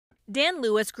Dan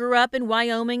Lewis grew up in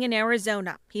Wyoming and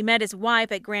Arizona. He met his wife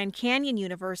at Grand Canyon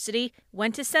University,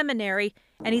 went to seminary,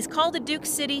 and he's called the Duke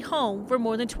City home for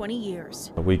more than 20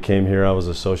 years. We came here. I was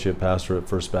associate pastor at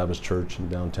First Baptist Church in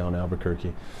downtown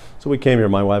Albuquerque. So we came here,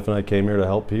 my wife and I came here to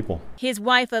help people. His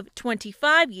wife of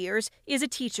 25 years is a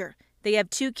teacher. They have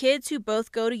 2 kids who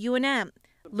both go to UNM.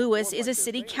 Lewis is a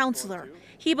city councilor.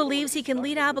 He believes he can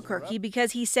lead Albuquerque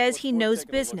because he says he knows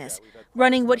business,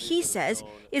 running what he says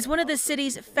is one of the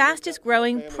city's fastest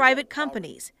growing private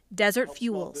companies, Desert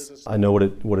Fuels. I know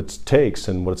what it takes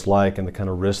and what it's like and the kind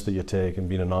of risks that you take and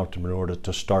being an entrepreneur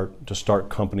to start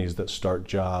companies that start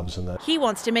jobs. And that he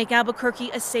wants to make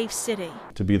Albuquerque a safe city.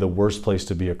 To be the worst place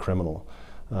to be a criminal.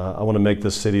 I want to make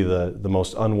this city the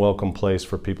most unwelcome place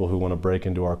for people who want to break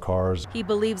into our cars. He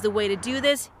believes the way to do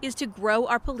this is to grow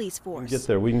our police force.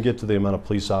 We can get to the amount of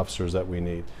police officers that we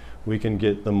need. We can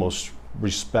get the most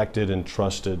respected and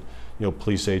trusted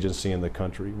police agency in the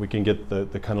country. We can get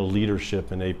the kind of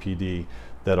leadership in APD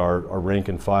that our rank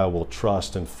and file will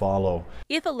trust and follow.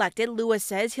 If elected, Lewis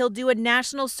says he'll do a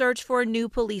national search for a new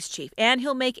police chief, and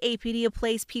he'll make APD a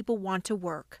place people want to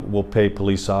work. We'll pay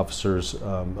police officers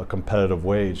a competitive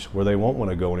wage where they won't want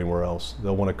to go anywhere else.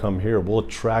 They'll want to come here. We'll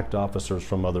attract officers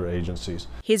from other agencies.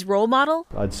 His role model?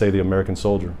 I'd say the American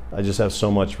soldier. I just have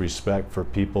so much respect for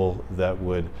people that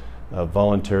would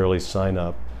voluntarily sign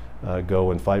up, go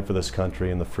and fight for this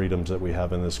country and the freedoms that we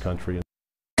have in this country.